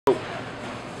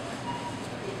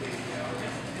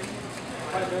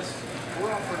this.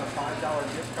 We're offering a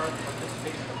 $5 gift card to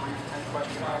participate in the brief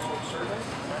 10-question household survey.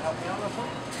 Can I help you out with one?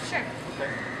 Sure.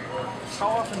 Okay. How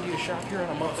often do you shop here on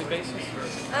a monthly basis?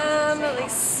 At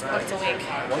least once a week.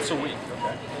 Once a week,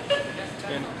 okay.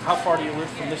 And how far do you live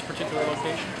from this particular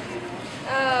location?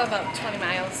 About 20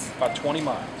 miles. About 20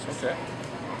 miles, okay.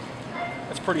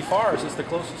 That's pretty far. Is this the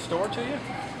closest store to you?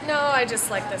 No, I just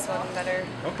like this one better.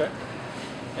 Okay.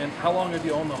 And how long have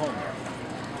you owned the home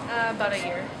there? About a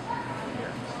year.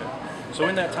 Okay. So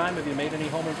in that time, have you made any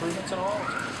home improvements at all?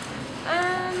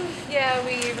 Yeah,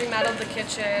 we remodeled the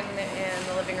kitchen and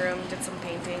the living room, did some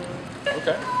painting.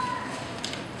 Okay.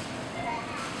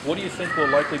 What do you think will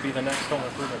likely be the next home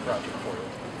improvement project for you?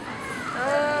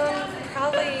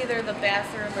 Probably either the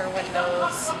bathroom or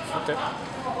windows. Okay.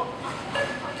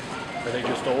 Are they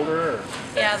just older? Or?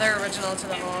 Yeah, they're original to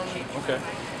the home. Okay.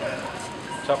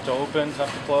 Tough to open,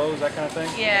 tough to close, that kind of thing?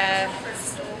 Yeah,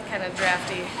 it's kind of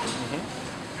drafty.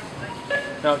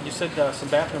 Now, you said some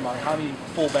bathroom on. How many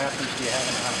full bathrooms do you have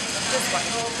in the house? This one.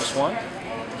 Just one?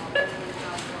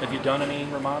 Have you done any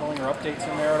remodeling or updates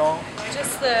in there at all?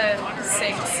 Just the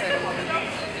sinks and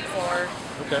floor.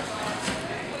 Okay.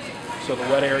 So the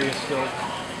wet area is still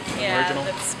Yeah, original?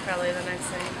 that's probably the next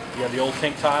thing. You have the old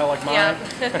pink tile like mine?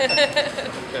 Yep.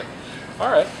 Okay.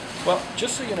 All right. Well,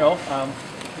 just so you know,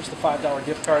 here's the $5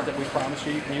 gift card that we promised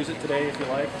you. You can use it today if you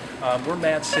like. We're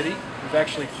Mad City. We've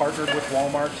actually partnered with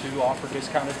Walmart to offer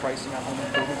discounted pricing on home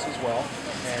improvements as well.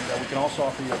 And we can also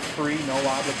offer you a free,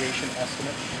 no-obligation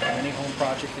estimate on any home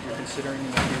project that you're considering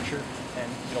in the future. And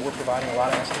we're providing a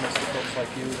lot of estimates to folks like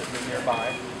you that live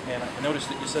nearby. And I noticed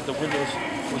that you said the windows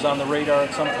was on the radar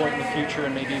at some point in the future,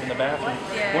 and maybe even the bathroom.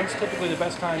 Yeah. When's typically the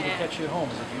best time to catch you at home?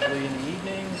 Is it usually in the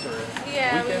evenings or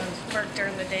Yeah, weekends? we work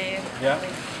during the day, Yeah.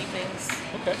 evenings.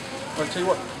 Okay. Well, I'll tell you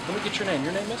what. Let me get your name.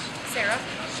 Your name is? Sarah?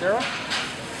 Sarah?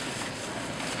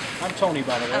 I'm Tony,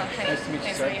 by the way. Oh, hi. Nice to meet you,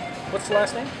 Nice to Sarah. meet you. What's the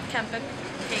last name? Kempen.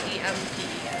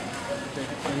 K-E-M-P-E-N. Okay.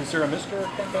 And is there a Mr.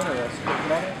 Kempen or a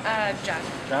another? John.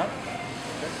 John?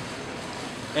 Okay.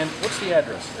 And what's the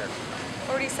address there?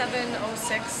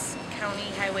 4706 County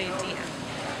Highway DM.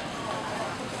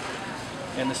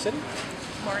 And the city?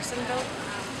 Morrisonville.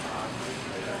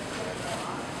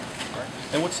 All right.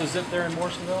 And what's the zip there in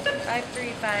Morrisonville?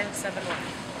 53571.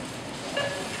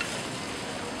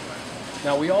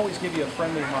 Now, we always give you a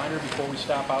friendly reminder before we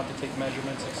stop out to take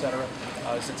measurements, etc.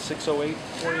 Is it 608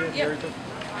 for you? Yep.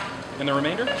 And the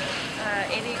remainder?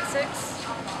 886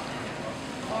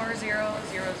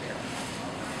 4000.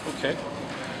 Okay.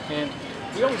 And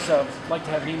we always like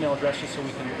to have an email address just so we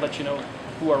can let you know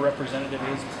who our representative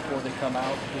is before they come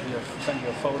out, send you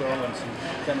a photo and some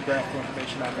demographic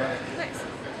information on that. Nice.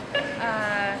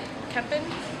 Kempen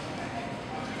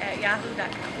at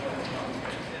yahoo.com.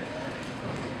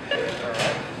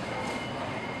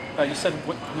 All right. You said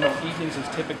evenings is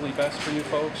typically best for you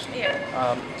folks.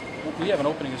 Yeah. We have an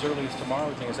opening as early as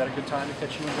tomorrow evening. Is that a good time to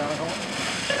catch you and John at home?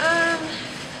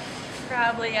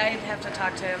 Probably. I'd have to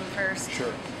talk to him first.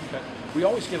 Sure. Okay. We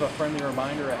always give a friendly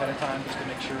reminder ahead of time just to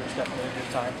make sure it's definitely a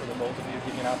good time for the both of you,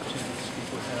 give you an opportunity to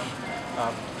speak with him.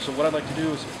 So what I'd like to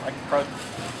do is I can probably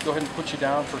go ahead and put you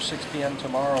down for 6 p.m.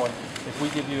 tomorrow, and if we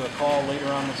give you a call later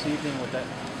on this evening, would that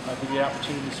give you the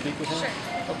opportunity to speak with him?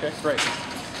 Sure. Okay, great.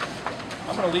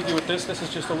 I'm going to leave you with this. This is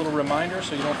just a little reminder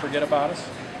so you don't forget about us.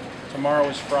 Tomorrow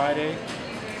is Friday.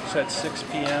 It's at 6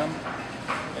 p.m.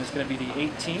 and it's going to be the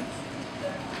 18th.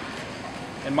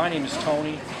 And my name is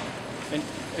Tony. And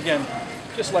again,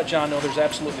 just let John know there's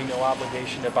absolutely no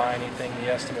obligation to buy anything.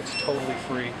 The estimate's totally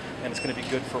free, and it's going to be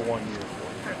good for 1 year for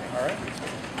you. Perfect. All right?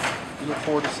 We look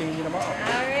forward to seeing you tomorrow.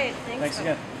 All right. Thanks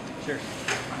again. Cheers.